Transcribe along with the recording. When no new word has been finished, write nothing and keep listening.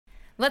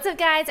What's up,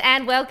 guys,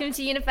 and welcome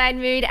to Unified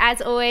Mood.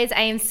 As always, I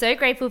am so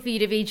grateful for you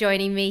to be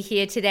joining me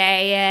here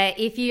today.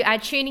 If you are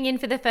tuning in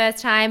for the first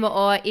time,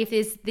 or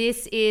if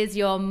this is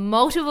your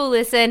multiple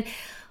listen,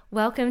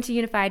 welcome to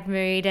Unified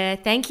Mood.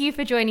 Thank you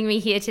for joining me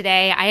here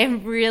today. I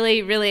am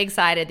really, really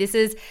excited. This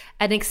is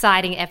an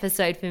exciting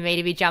episode for me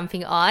to be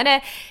jumping on.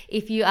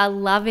 If you are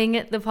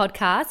loving the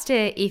podcast,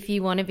 if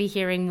you want to be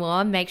hearing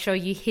more, make sure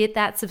you hit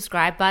that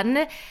subscribe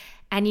button.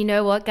 And you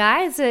know what,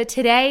 guys?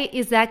 Today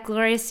is that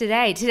glorious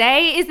today.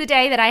 Today is the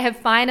day that I have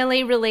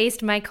finally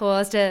released my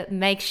course to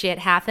make shit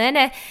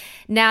happen.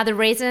 Now, the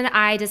reason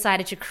I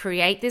decided to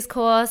create this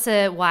course,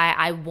 why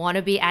I want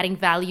to be adding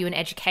value and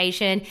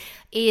education,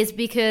 is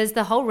because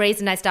the whole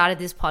reason I started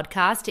this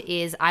podcast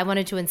is I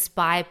wanted to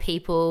inspire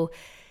people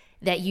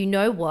that, you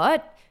know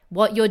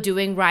what you're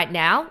doing right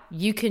now,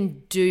 you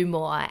can do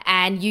more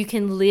and you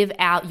can live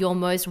out your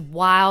most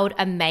wild,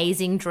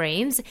 amazing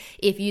dreams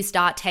if you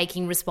start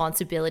taking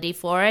responsibility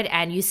for it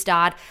and you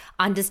start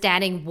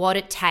understanding what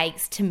it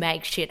takes to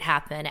make shit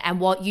happen and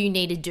what you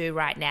need to do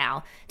right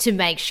now to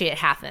make shit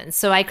happen.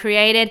 So I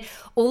created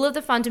all of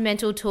the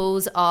fundamental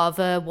tools of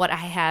what I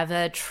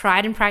have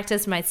tried and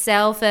practiced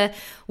myself,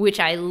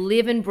 which I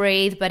live and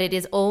breathe, but it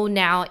is all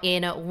now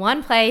in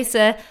one place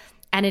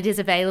and it is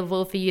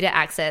available for you to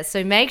access.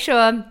 So make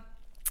sure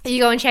you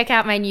go and check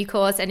out my new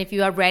course. And if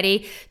you are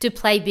ready to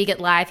play big at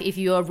life, if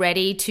you are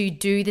ready to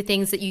do the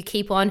things that you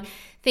keep on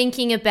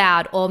thinking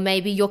about, or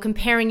maybe you're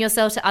comparing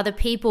yourself to other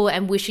people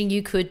and wishing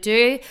you could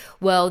do,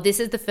 well, this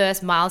is the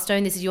first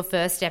milestone. This is your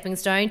first stepping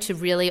stone to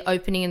really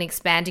opening and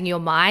expanding your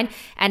mind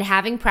and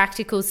having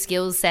practical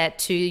skill set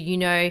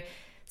to,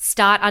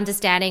 start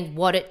understanding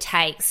what it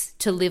takes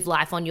to live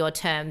life on your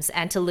terms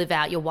and to live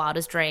out your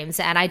wildest dreams.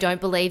 And I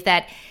don't believe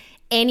that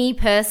any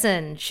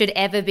person should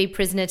ever be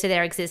prisoner to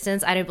their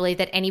existence. I don't believe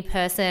that any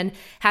person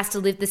has to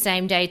live the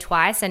same day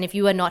twice. And if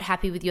you are not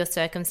happy with your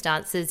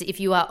circumstances, if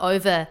you are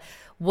over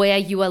where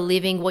you are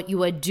living, what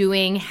you are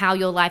doing, how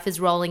your life is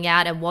rolling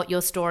out, and what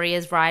your story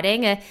is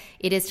writing,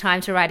 it is time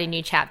to write a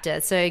new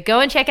chapter. So go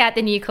and check out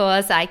the new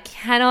course. I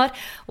cannot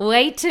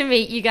wait to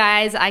meet you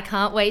guys. I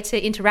can't wait to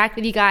interact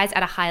with you guys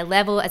at a higher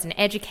level as an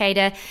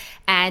educator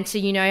and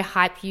to,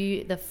 hype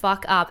you the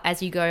fuck up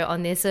as you go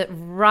on this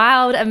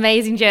wild,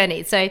 amazing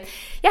journey. So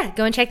yeah,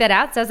 go and check that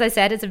out. So as I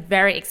said, it's a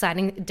very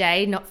exciting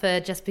day, not for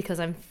just because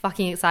I'm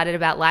fucking excited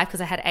about life because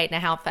I had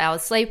 8.5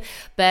 hours sleep,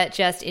 but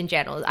just in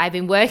general. I've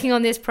been working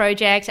on this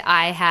project.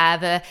 I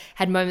have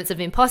had moments of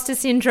imposter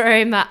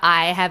syndrome.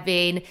 I have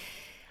been,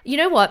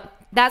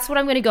 that's what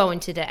I'm going to go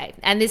into today.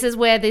 And this is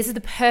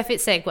the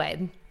perfect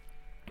segue.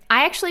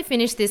 I actually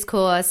finished this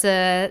course,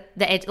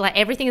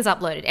 everything is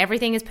uploaded.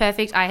 Everything is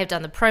perfect. I have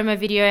done the promo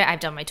video. I've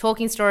done my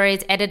talking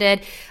stories,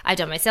 edited. I've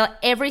done my sell.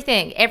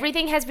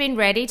 Everything has been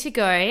ready to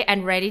go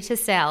and ready to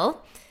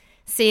sell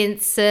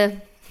since,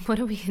 what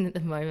are we in at the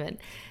moment?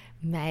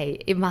 May.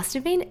 It must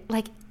have been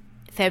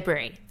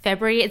February.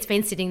 It's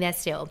been sitting there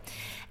still.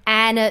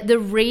 And the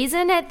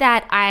reason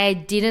that I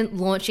didn't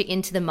launch it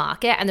into the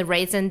market and the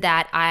reason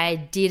that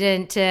I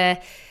didn't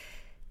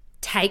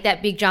take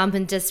that big jump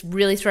and just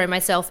really throw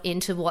myself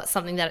into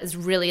something that is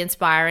really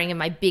inspiring and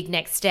my big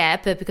next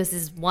step, because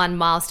this is one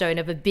milestone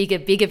of a bigger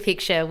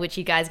picture, which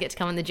you guys get to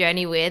come on the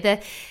journey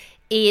with,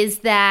 is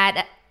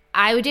that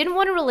I didn't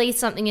want to release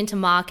something into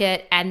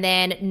market and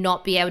then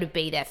not be able to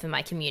be there for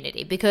my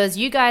community, because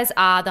you guys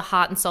are the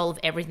heart and soul of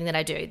everything that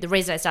I do. The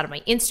reason I started my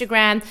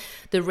Instagram,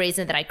 the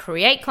reason that I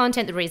create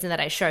content, the reason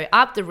that I show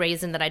up, the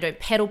reason that I don't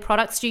peddle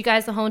products to you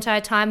guys the whole entire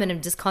time and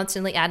I'm just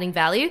constantly adding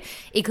value,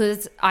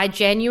 because I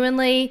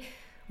genuinely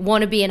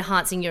want to be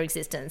enhancing your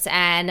existence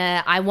and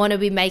I want to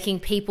be making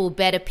people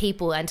better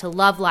people and to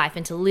love life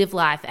and to live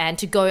life and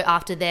to go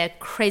after their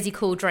crazy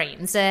cool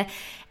dreams. And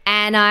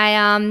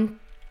I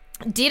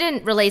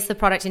didn't release the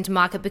product into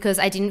market because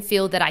I didn't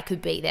feel that I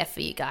could be there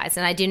for you guys,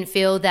 and I didn't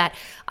feel that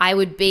I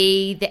would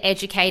be the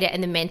educator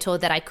and the mentor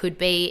that I could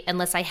be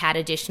unless I had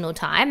additional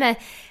time.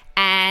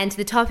 And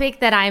the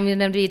topic that I'm going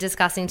to be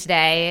discussing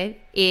today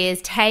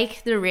is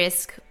take the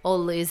risk or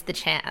lose the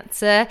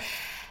chance.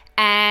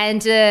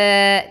 And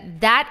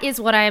that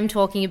is what I am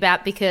talking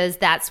about because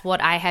that's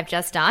what I have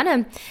just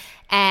done.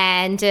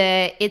 And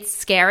it's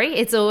scary.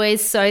 It's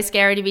always so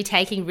scary to be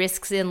taking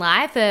risks in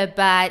life.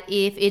 But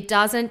if it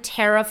doesn't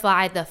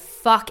terrify the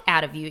fuck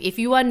out of you, if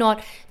you are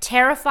not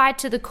terrified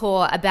to the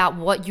core about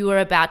what you are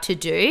about to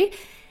do,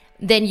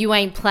 then you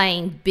ain't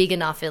playing big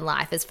enough in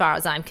life as far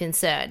as I'm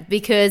concerned,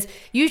 because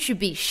you should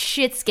be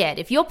shit scared.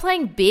 If you're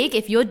playing big,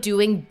 if you're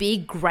doing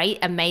big, great,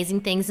 amazing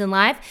things in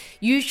life,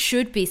 you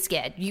should be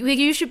scared.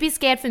 You should be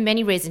scared for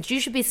many reasons. You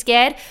should be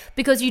scared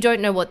because you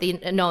don't know what the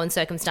known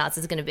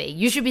circumstances are going to be.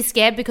 You should be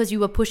scared because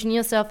you are pushing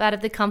yourself out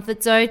of the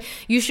comfort zone.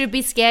 You should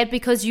be scared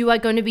because you are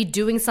going to be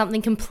doing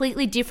something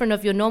completely different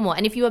of your normal.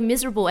 And if you are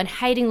miserable and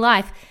hating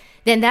life,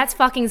 then that's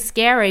fucking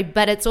scary,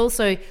 but it's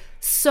also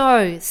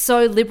so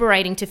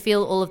liberating to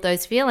feel all of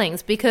those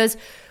feelings, because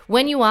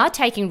when you are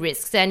taking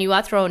risks and you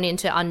are thrown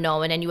into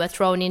unknown and you are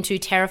thrown into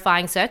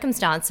terrifying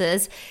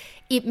circumstances,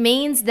 it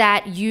means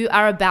that you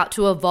are about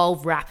to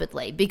evolve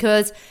rapidly,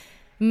 because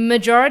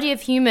majority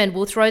of humanity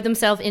will throw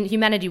themselves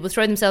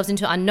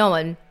into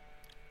unknown.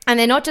 And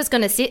they're not just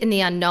going to sit in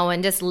the unknown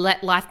and just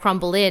let life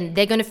crumble in.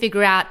 They're going to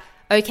figure out,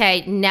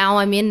 okay, now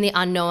I'm in the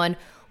unknown.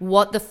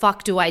 What the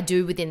fuck do I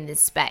do within this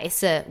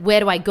space? Where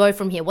do I go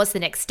from here? What's the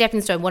next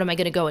stepping stone? What am I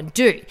going to go and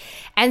do?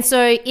 And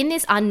so in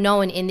this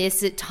unknown, in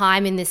this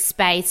time, in this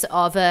space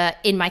of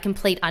in my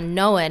complete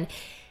unknown,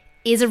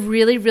 is a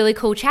really, really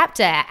cool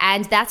chapter.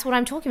 And that's what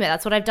I'm talking about.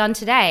 That's what I've done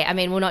today. I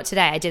mean, well, not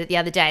today. I did it the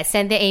other day. I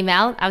sent the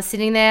email. I was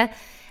sitting there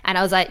and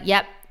I was like,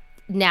 yep,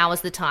 now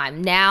is the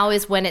time. Now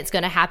is when it's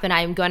going to happen.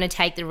 I am going to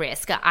take the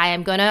risk. I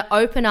am going to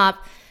open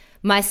up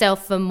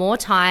myself for more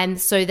time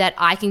so that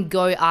I can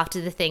go after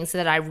the things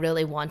that I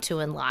really want to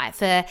in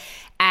life. And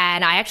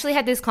I actually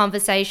had this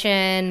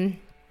conversation,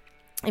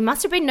 it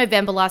must have been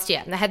November last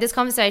year. And I had this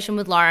conversation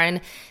with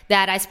Lauren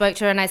that I spoke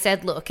to her and I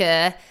said, look,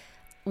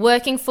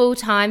 working full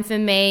time for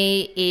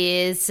me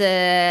is,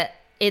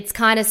 it's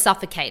kind of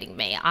suffocating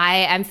me. I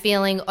am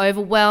feeling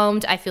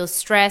overwhelmed. I feel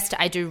stressed.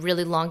 I do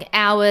really long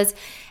hours.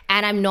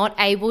 And I'm not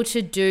able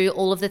to do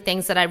all of the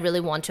things that I really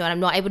want to. And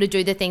I'm not able to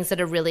do the things that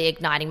are really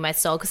igniting my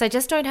soul because I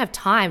just don't have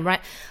time, right?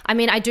 I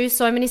mean, I do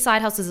so many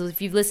side hustles.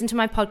 If you've listened to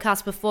my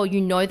podcast before, you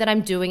know that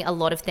I'm doing a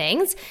lot of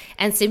things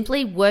and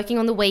simply working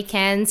on the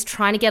weekends,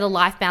 trying to get a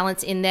life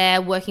balance in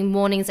there, working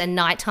mornings and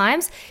night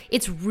times.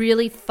 It's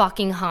really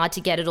fucking hard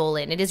to get it all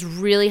in. It is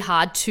really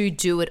hard to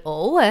do it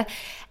all.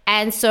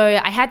 And so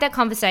I had that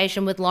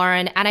conversation with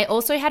Lauren, and I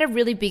also had a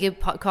really big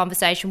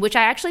conversation, which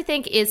I actually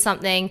think is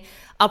something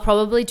I'll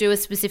probably do a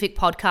specific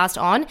podcast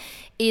on,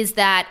 is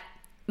that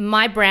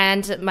my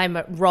brand,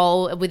 my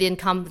role within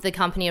the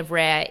company of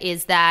Rare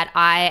is that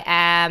I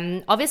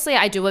am, obviously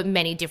I do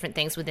many different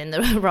things within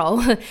the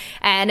role.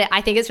 And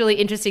I think it's really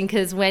interesting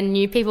because when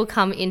new people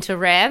come into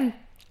Rare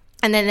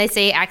and then they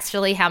see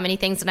actually how many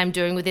things that I'm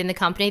doing within the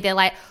company, they're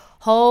like,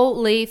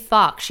 holy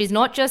fuck, she's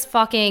not just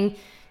fucking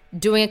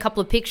doing a couple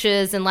of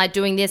pictures and like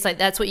doing this, like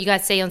that's what you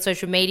guys see on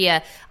social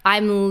media.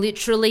 I'm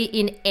literally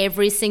in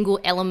every single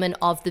element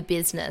of the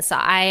business.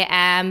 I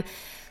am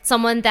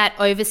someone that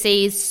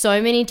oversees so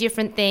many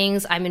different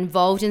things. I'm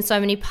involved in so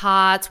many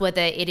parts,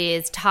 whether it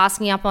is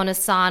tasking up on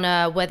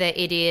Asana, whether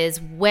it is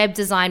web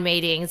design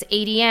meetings,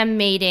 EDM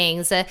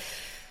meetings,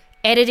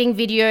 editing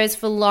videos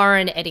for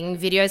Lauren, editing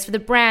videos for the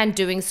brand,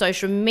 doing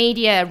social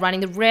media,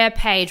 running the Rare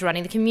page,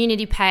 running the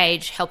community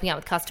page, helping out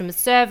with customer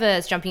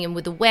service, jumping in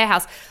with the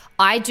warehouse.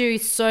 I do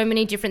so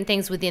many different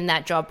things within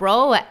that job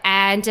role,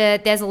 and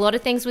there's a lot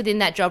of things within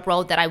that job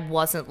role that I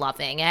wasn't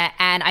loving,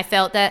 and I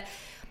felt that,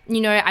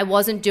 you know, I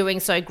wasn't doing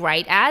so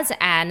great as,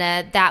 and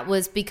that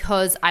was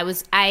because I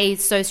was A,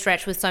 so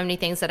stretched with so many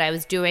things that I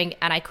was doing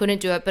and I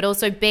couldn't do it, but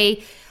also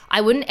B, I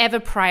wouldn't ever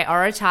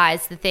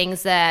prioritize the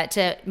things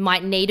that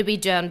might need to be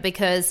done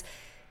because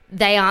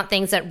they aren't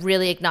things that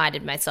really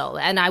ignited my soul,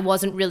 and I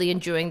wasn't really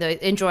enjoying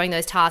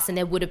those tasks, and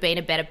there would have been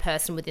a better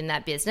person within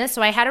that business.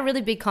 So I had a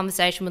really big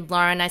conversation with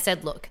Lauren. I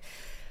said, look,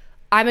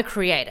 I'm a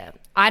creator.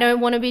 I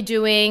don't want to be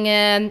doing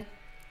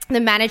the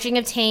managing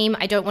of team.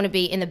 I don't want to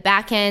be in the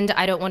back end.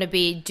 I don't want to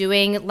be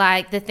doing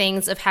like the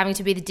things of having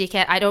to be the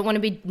dickhead. I don't want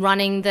to be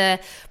running the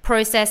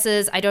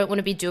processes. I don't want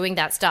to be doing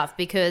that stuff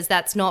because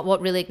that's not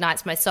what really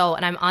ignites my soul,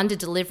 and I'm under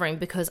delivering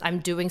because I'm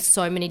doing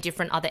so many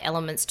different other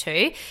elements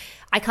too.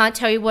 I can't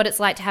tell you what it's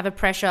like to have a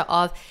pressure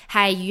of,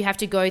 hey, you have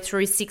to go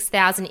through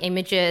 6,000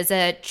 images,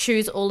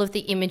 choose all of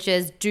the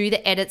images, do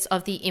the edits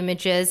of the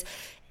images,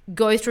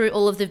 go through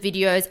all of the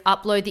videos,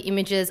 upload the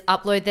images,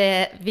 upload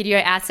the video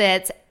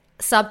assets,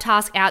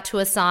 subtask out to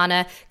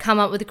Asana, come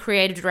up with a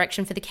creative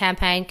direction for the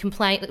campaign,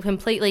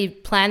 completely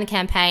plan the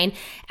campaign,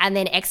 and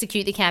then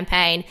execute the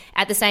campaign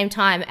at the same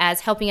time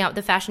as helping out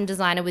the fashion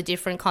designer with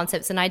different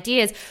concepts and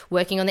ideas,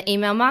 working on the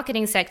email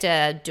marketing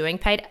sector, doing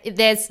paid.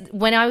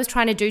 When I was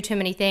trying to do too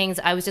many things,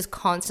 I was just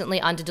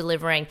constantly under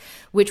delivering,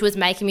 which was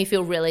making me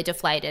feel really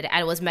deflated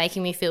and it was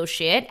making me feel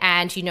shit.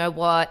 And you know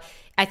what?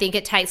 I think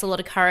it takes a lot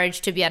of courage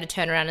to be able to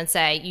turn around and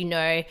say, you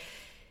know,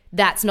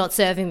 that's not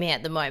serving me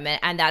at the moment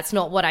and that's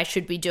not what I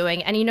should be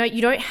doing. And you know,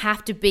 you don't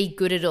have to be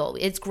good at all.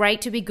 It's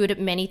great to be good at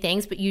many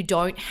things, but you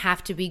don't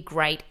have to be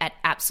great at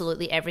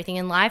absolutely everything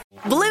in life.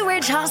 Blue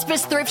Ridge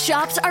Hospice thrift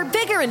shops are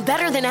bigger and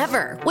better than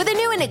ever, with a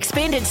new and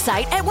expanded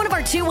site at one of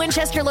our 2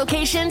 Winchester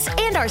locations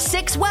and our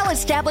 6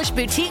 well-established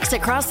boutiques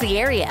across the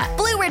area.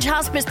 Blue Ridge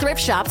Hospice thrift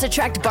shops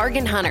attract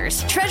bargain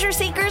hunters, treasure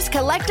seekers,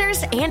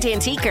 collectors, and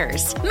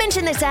antiquers.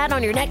 Mention this ad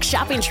on your next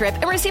shopping trip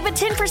and receive a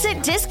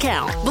 10%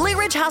 discount. Blue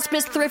Ridge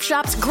Hospice thrift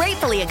shops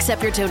gratefully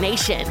accept your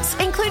donations,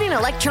 including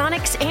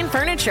electronics and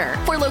furniture.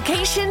 For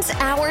locations,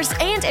 hours,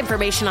 and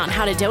information on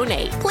how to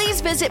donate,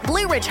 please visit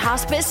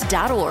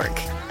BlueRidgeHospice.org.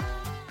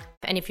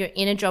 And if you're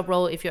in a job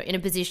role, if you're in a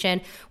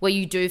position where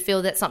you do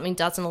feel that something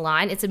doesn't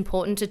align, it's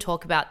important to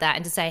talk about that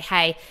and to say,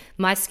 hey,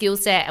 my skill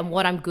set and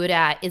what I'm good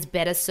at is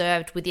better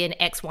served within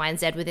X, Y, and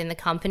Z within the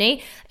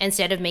company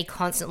instead of me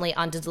constantly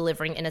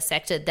under-delivering in a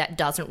sector that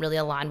doesn't really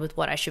align with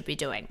what I should be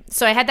doing.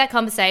 So I had that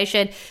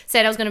conversation,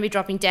 said I was going to be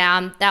dropping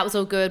down. That was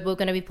all good. We're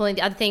going to be pulling.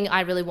 The other thing I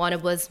really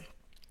wanted was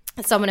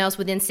someone else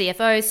within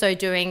CFO, so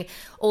doing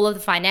all of the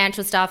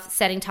financial stuff,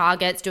 setting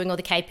targets, doing all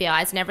the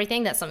KPIs and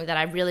everything. That's something that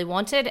I really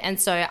wanted, and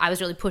so I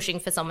was really pushing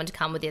for someone to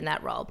come within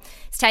that role.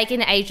 It's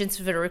taken agents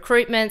for the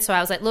recruitment, so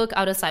I was like, look,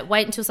 I'll just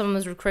wait until someone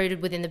was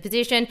recruited within the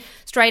position.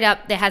 Straight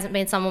up, there hasn't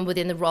been someone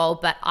within the role,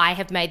 but I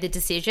have made the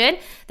decision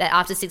that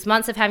after 6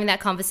 months of having that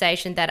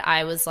conversation, that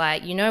I was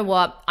like, you know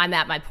what, I'm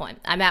at my point.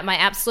 I'm at my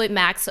absolute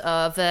max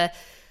of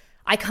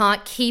I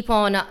can't keep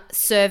on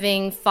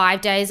serving 5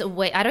 days a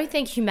week. I don't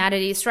think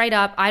humanity, straight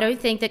up, I don't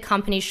think that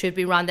companies should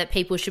be run that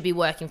people should be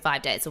working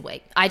 5 days a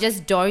week. I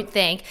just don't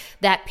think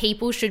that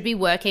people should be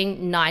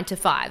working 9 to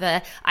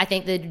 5. I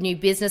think the new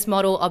business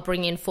model of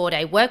bringing in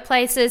 4-day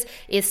workplaces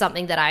is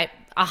something that I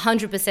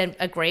 100%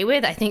 agree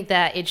with. I think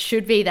that it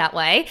should be that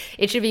way.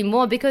 It should be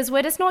more, because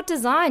we're just not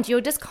designed.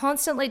 You're just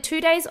constantly,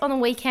 2 days on the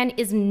weekend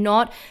is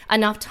not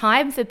enough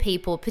time for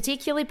people,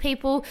 particularly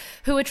people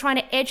who are trying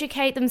to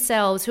educate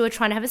themselves, who are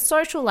trying to have a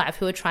social life,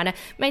 who are trying to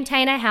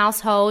maintain a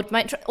household,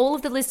 all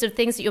of the list of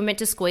things that you're meant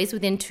to squeeze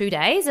within 2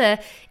 days.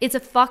 It's a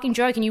fucking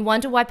joke. And you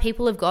wonder why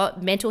people have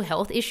got mental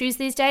health issues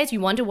these days. You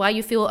wonder why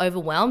you feel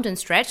overwhelmed and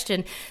stretched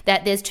and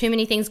that there's too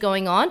many things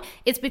going on.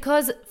 It's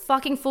because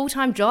fucking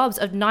full-time jobs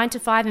of 9 to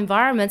 5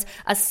 environments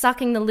are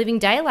sucking the living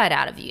daylight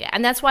out of you.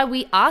 And that's why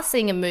we are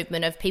seeing a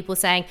movement of people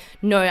saying,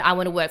 no, I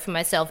want to work for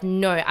myself.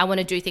 No, I want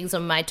to do things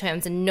on my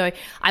terms. And no,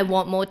 I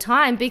want more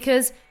time,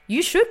 because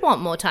you should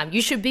want more time.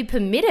 You should be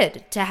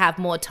permitted to have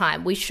more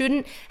time. We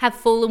shouldn't have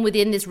fallen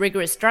within this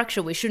rigorous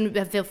structure. We shouldn't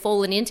have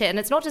fallen into it. And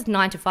it's not just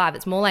 9 to 5.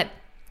 It's more like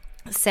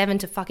 7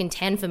 to fucking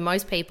 10 for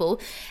most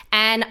people.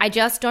 And I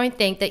just don't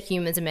think that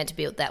humans are meant to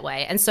be built that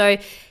way. And so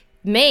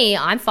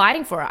I'm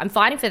fighting for it. I'm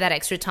fighting for that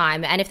extra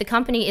time. And if the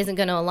company isn't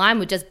going to align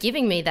with just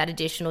giving me that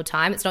additional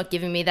time, it's not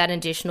giving me that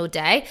additional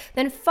day,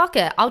 then fuck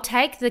it. I'll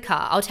take the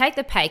car. I'll take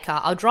the pay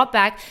car. I'll drop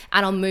back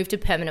and I'll move to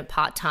permanent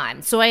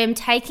part-time. So I am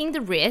taking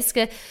the risk.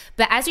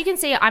 But as you can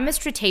see, I'm a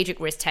strategic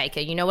risk taker.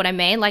 You know what I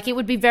mean? Like, it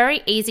would be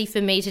very easy for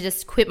me to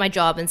just quit my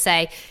job and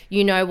say,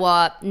 you know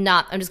what?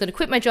 Nah, I'm just going to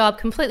quit my job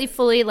completely,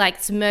 fully,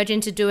 submerge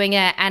into doing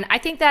it. And I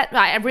think that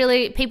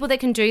people that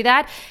can do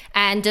that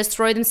and just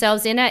throw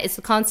themselves in it, it's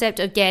the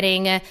concept of getting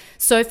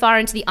so far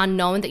into the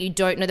unknown that you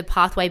don't know the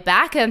pathway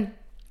back.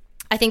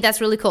 I think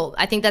that's really cool.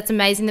 I think that's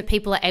amazing that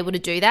people are able to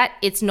do that.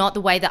 It's not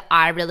the way that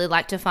I really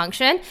like to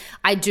function.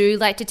 I do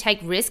like to take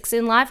risks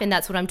in life, and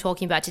that's what I'm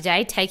talking about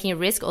today, taking a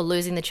risk or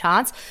losing the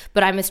chance,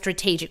 but I'm a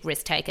strategic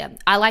risk taker.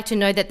 I like to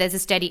know that there's a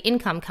steady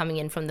income coming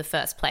in from the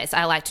first place.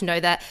 I like to know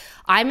that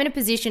I'm in a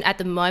position at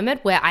the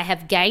moment where I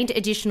have gained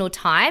additional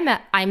time.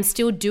 I'm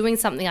still doing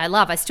something I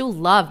love. I still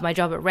love my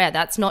job at Rare.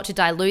 That's not to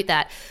dilute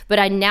that, but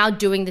I'm now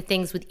doing the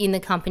things within the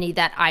company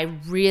that I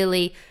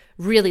really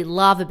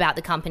love about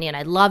the company and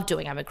I love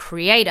doing. I'm a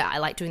creator. I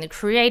like doing the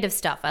creative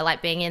stuff. I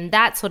like being in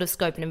that sort of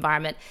scope and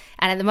environment.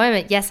 And at the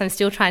moment, yes, I'm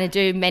still trying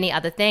to do many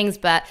other things,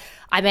 but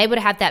I'm able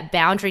to have that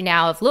boundary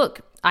now of,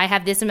 look, I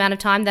have this amount of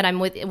time that I'm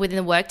within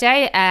the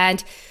workday,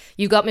 and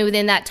you got me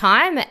within that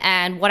time,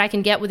 and what I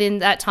can get within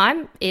that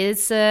time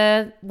is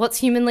what's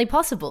humanly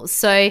possible.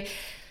 So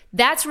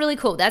that's really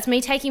cool. That's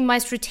me taking my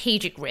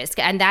strategic risk,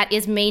 and that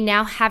is me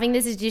now having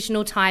this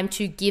additional time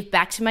to give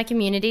back to my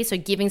community. So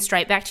giving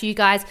straight back to you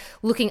guys,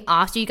 looking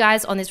after you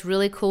guys on this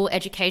really cool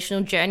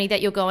educational journey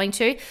that you're going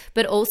to,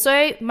 but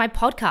also my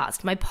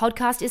podcast. My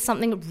podcast is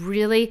something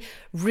really,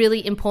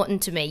 really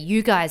important to me.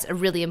 You guys are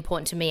really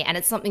important to me, and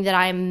it's something that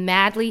I am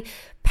madly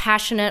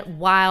passionate,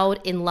 wild,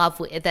 in love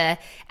with. And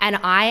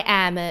I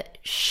am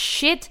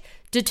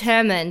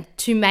determined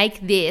to make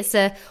this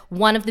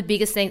one of the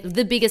biggest thing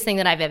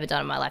that I've ever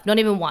done in my life. Not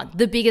even one.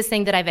 The biggest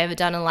thing that I've ever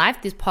done in life.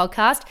 This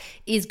podcast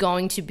is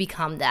going to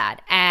become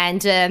that.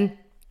 And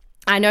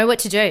I know what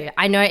to do.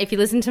 I know, if you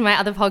listen to my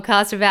other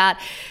podcast about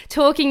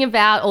talking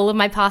about all of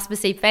my past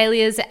perceived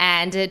failures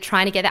and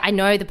trying to get that, I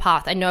know the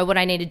path. I know what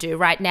I need to do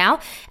right now.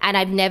 And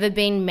I've never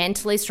been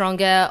mentally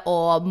stronger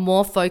or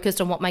more focused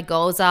on what my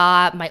goals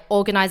are, my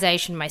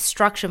organization, my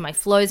structure, my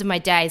flows of my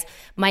days,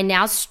 my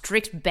now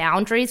strict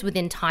boundaries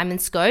within time and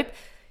scope.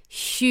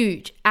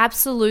 Huge.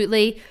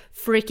 Absolutely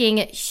freaking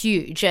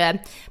huge.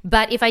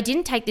 But if I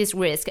didn't take this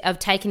risk of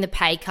taking the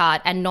pay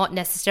cut and not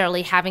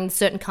necessarily having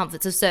certain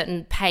comforts of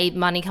certain paid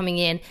money coming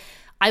in,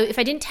 if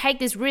I didn't take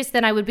this risk,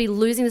 then I would be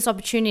losing this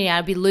opportunity.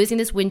 I'd be losing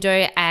this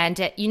window.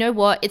 And you know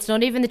what? It's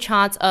not even the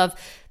chance of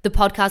the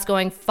podcast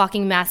going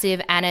fucking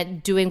massive and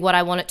it doing what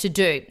I want it to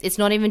do. It's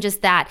not even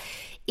just that.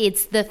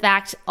 It's the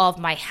fact of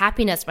my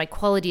happiness, my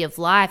quality of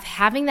life,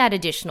 having that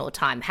additional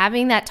time,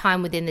 having that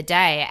time within the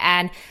day.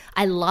 And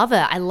I love it.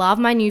 I love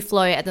my new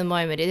flow at the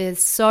moment. It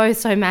is so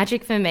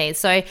magic for me.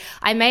 So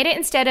I made it,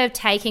 instead of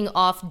taking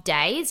off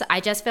days, I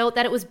just felt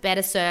that it was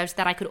better served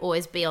that I could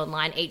always be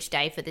online each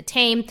day for the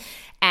team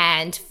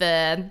and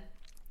for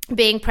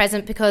being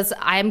present, because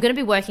I am going to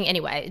be working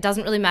anyway. It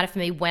doesn't really matter for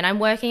me when I'm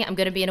working. I'm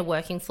going to be in a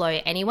working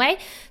flow anyway.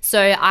 So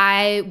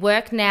I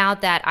work now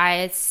that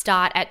I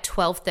start at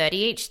 12:30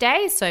 each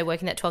day. So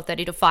working at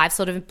 12:30 to 5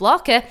 sort of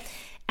block.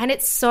 And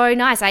it's so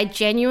nice. I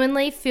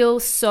genuinely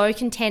feel so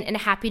content and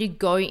happy to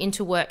go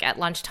into work at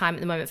lunchtime at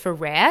the moment for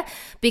Rare,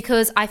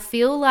 because I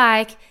feel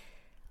like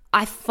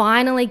I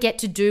finally get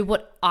to do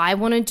what I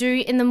want to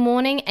do in the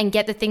morning and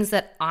get the things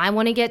that I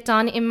want to get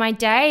done in my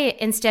day,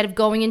 instead of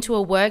going into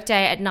a work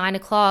day at 9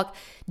 o'clock,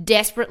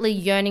 desperately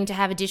yearning to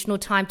have additional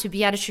time to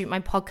be able to shoot my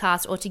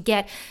podcast or to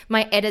get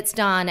my edits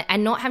done,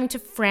 and not having to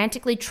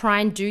frantically try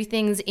and do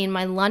things in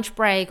my lunch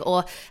break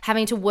or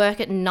having to work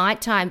at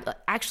nighttime,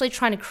 but actually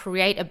trying to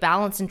create a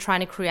balance and trying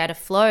to create a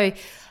flow.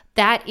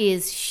 That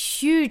is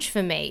huge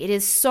for me. It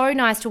is so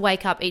nice to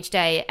wake up each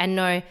day and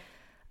know,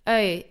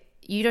 oh,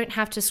 you don't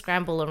have to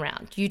scramble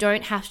around. You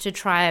don't have to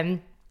try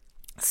and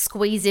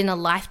squeeze in a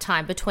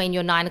lifetime before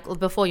your 9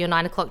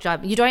 o'clock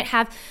job. You don't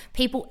have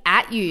people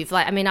at you.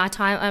 Like, I mean,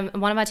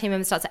 one of our team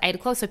members starts at 8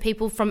 o'clock. So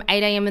people from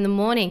 8 a.m. in the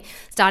morning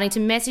starting to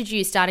message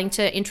you, starting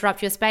to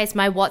interrupt your space.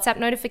 My WhatsApp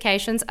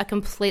notifications are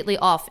completely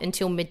off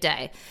until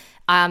midday.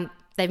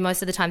 They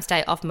most of the time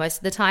stay off most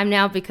of the time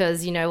now,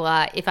 because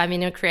if I'm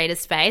in a creative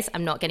space,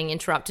 I'm not getting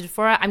interrupted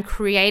for it. I'm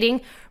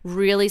creating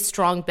really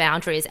strong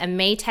boundaries, and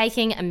me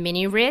taking a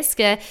mini risk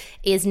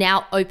is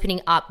now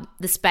opening up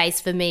the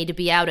space for me to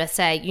be able to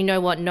say, you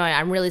know what, no,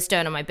 I'm really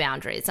stern on my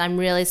boundaries. I'm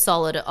really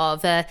solid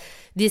of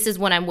this is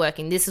when I'm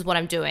working, this is what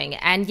I'm doing.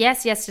 And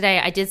yes, yesterday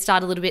I did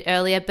start a little bit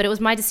earlier, but it was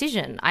my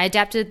decision. I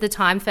adapted the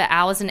time for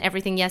hours and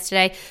everything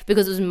yesterday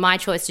because it was my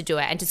choice to do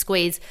it and to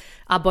squeeze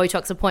our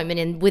Botox appointment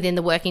in within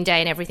the working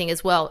day and everything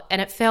as well. And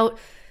it felt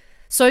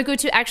so good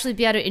to actually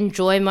be able to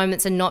enjoy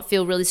moments and not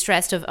feel really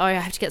stressed of, oh, I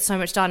have to get so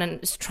much done,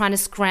 and trying to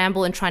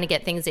scramble and trying to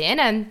get things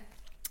in.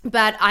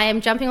 But I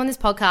am jumping on this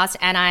podcast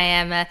and I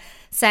am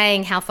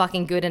saying how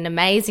fucking good and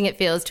amazing it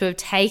feels to have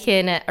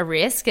taken a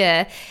risk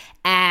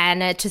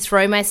and to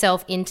throw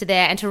myself into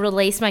there and to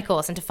release my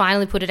course and to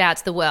finally put it out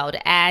to the world.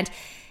 And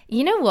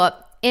you know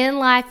what? In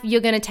life,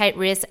 you're going to take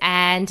risks,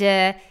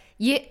 and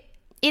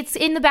it's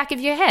in the back of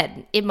your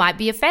head. It might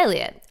be a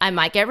failure. I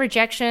might get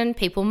rejection.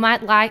 People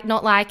might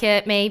not like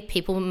me.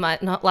 People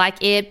might not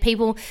like it.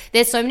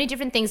 There's so many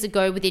different things that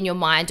go within your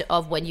mind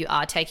of when you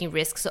are taking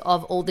risks,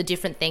 of all the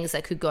different things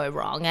that could go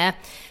wrong.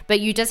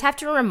 But you just have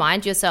to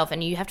remind yourself,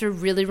 and you have to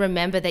really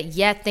remember that,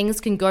 yeah, things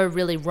can go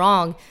really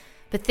wrong,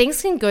 but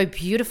things can go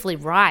beautifully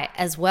right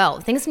as well.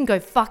 Things can go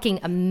fucking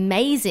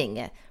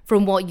amazing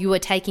from what you are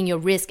taking your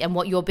risk and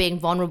what you're being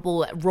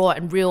vulnerable, raw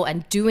and real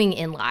and doing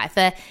in life.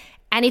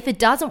 And if it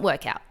doesn't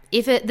work out,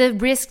 if the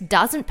risk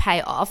doesn't pay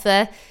off,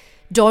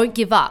 don't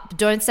give up.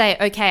 Don't say,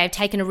 okay, I've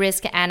taken a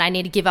risk and I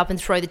need to give up and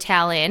throw the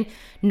towel in.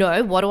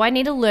 No, what do I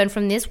need to learn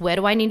from this? Where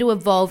do I need to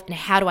evolve? And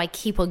how do I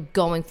keep on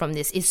going from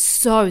this is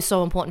so,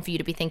 so important for you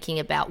to be thinking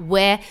about.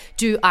 Where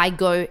do I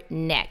go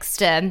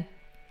next?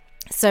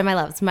 So my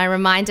loves, my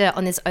reminder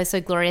on this oh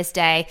so glorious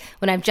day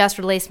when I've just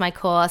released my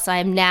course, I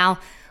am now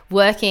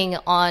working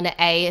on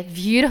a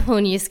beautiful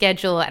new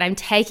schedule, and I'm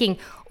taking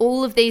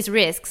all of these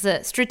risks,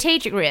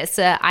 strategic risks.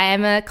 I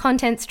am a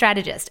content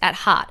strategist at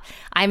heart.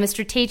 I'm a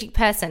strategic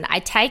person. I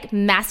take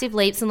massive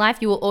leaps in life.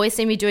 You will always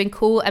see me doing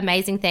cool,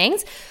 amazing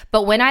things.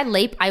 But when I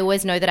leap, I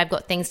always know that I've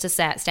got things to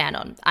stand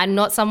on. I'm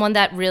not someone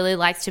that really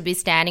likes to be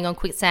standing on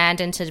quicksand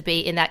and to be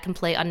in that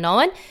complete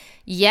unknown.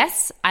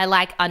 Yes, I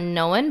like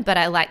unknown, but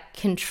I like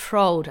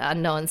controlled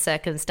unknown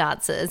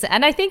circumstances.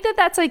 And I think that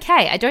that's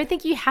okay. I don't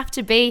think you have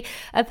to be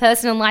a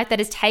person in life that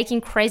is taking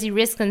crazy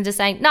risks and just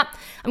saying, nah,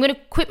 I'm going to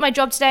quit my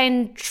job today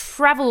and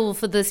travel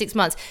for the 6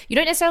 months. You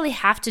don't necessarily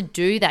have to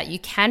do that. You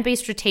can be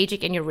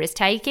strategic in your risk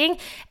taking,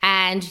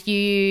 and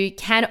you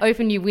can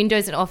open new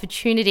windows and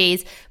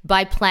opportunities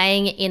by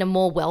playing in a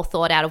more well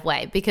thought out of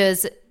way.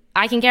 Because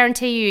I can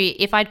guarantee you,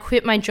 if I'd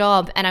quit my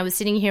job and I was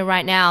sitting here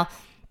right now,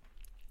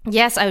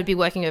 yes, I would be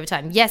working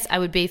overtime. Yes, I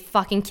would be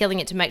fucking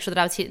killing it to make sure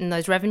that I was hitting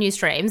those revenue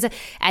streams.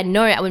 And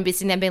no, I wouldn't be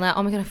sitting there being like,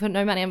 oh my God, I've got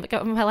no money.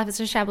 My life is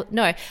so shambles.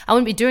 No, I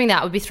wouldn't be doing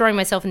that. I would be throwing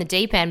myself in the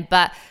deep end.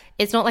 But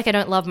it's not like I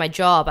don't love my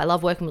job. I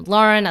love working with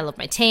Lauren. I love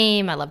my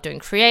team. I love doing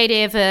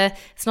creative.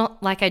 It's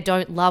not like I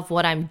don't love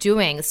what I'm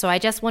doing. So I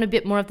just want a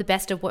bit more of the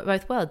best of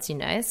both worlds, you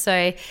know?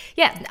 So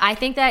yeah, I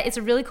think that it's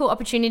a really cool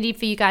opportunity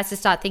for you guys to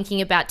start thinking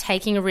about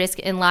taking a risk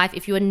in life.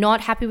 If you are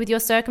not happy with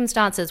your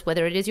circumstances,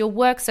 whether it is your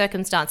work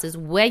circumstances,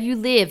 where you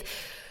live,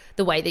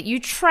 the way that you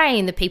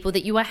train, the people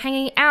that you are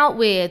hanging out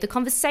with, the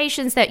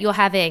conversations that you're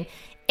having,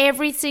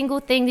 every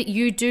single thing that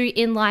you do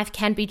in life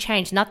can be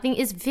changed. Nothing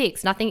is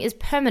fixed. Nothing is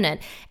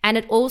permanent. And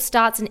it all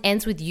starts and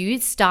ends with you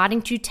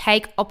starting to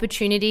take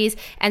opportunities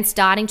and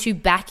starting to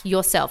back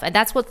yourself. And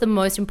that's what the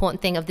most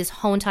important thing of this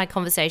whole entire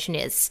conversation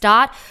is.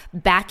 Start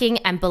backing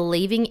and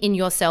believing in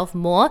yourself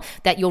more,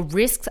 that your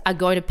risks are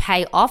going to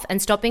pay off,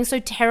 and stop being so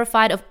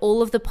terrified of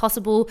all of the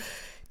possible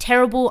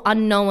terrible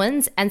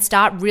unknowns, and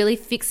start really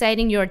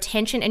fixating your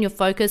attention and your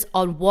focus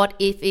on what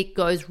if it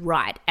goes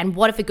right, and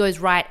what if it goes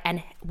right,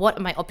 and what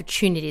are my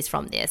opportunities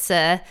from this.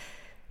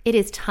 It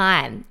is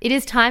time. It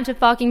is time to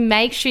fucking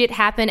make shit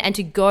happen and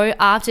to go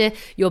after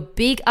your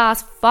big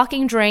ass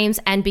fucking dreams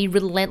and be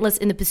relentless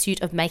in the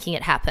pursuit of making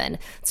it happen.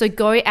 So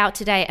go out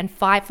today and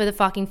fight for the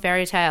fucking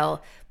fairy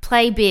tale.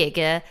 Play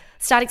big.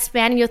 Start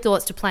expanding your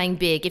thoughts to playing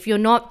big. If you're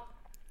not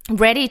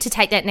ready to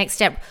take that next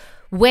step,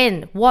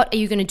 What are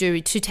you going to do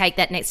to take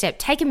that next step?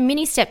 Take a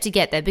mini step to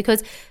get there,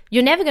 because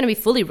you're never going to be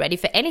fully ready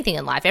for anything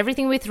in life.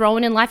 Everything we're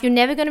throwing in life, you're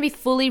never going to be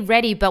fully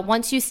ready. But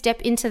once you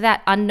step into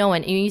that unknown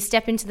and you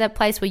step into that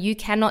place where you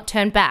cannot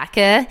turn back,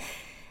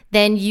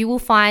 then you will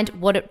find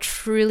what it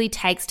truly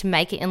takes to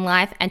make it in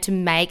life and to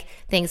make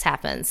things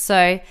happen.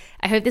 So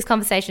I hope this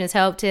conversation has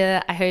helped.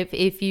 I hope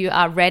if you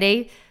are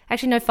ready,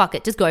 actually, no, fuck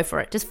it. Just go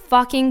for it. Just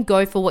fucking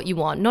go for what you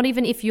want. Not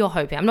even if you're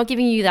hoping. I'm not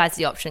giving you guys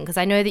the option, because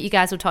I know that you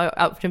guys will tell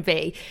option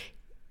B.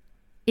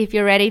 If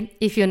you're ready,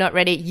 if you're not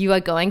ready, you are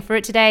going for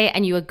it today,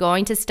 and you are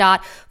going to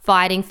start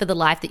fighting for the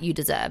life that you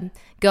deserve.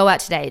 Go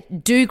out today.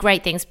 Do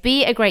great things.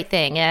 Be a great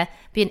thing.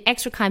 Be an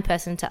extra kind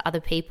person to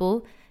other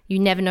people. You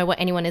never know what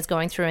anyone is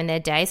going through in their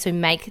day, so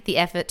make the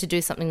effort to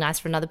do something nice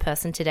for another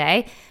person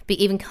today.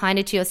 Be even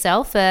kinder to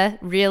yourself,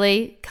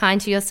 really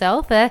kind to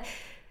yourself. And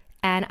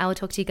I will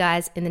talk to you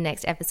guys in the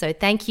next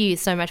episode. Thank you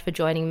so much for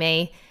joining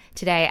me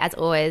today. As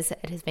always,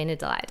 it has been a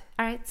delight.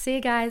 All right, see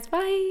you guys. Bye.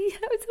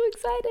 I'm so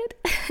excited.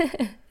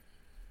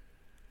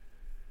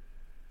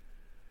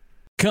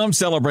 Come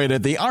celebrate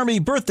at the Army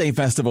Birthday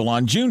Festival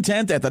on June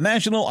 10th at the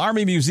National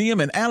Army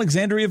Museum in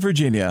Alexandria,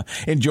 Virginia.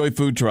 Enjoy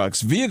food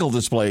trucks, vehicle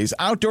displays,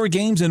 outdoor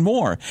games, and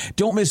more.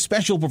 Don't miss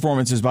special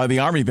performances by the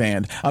Army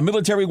Band, a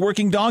military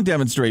working dog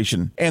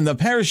demonstration, and the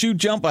parachute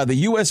jump by the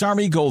U.S.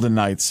 Army Golden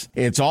Knights.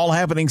 It's all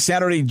happening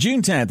Saturday,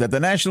 June 10th at the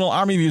National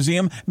Army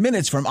Museum,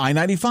 minutes from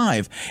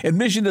I-95.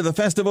 Admission to the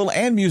festival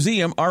and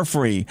museum are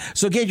free,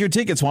 so get your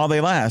tickets while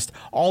they last.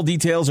 All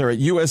details are at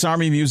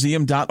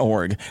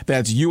usarmymuseum.org.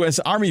 That's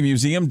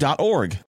usarmymuseum.org.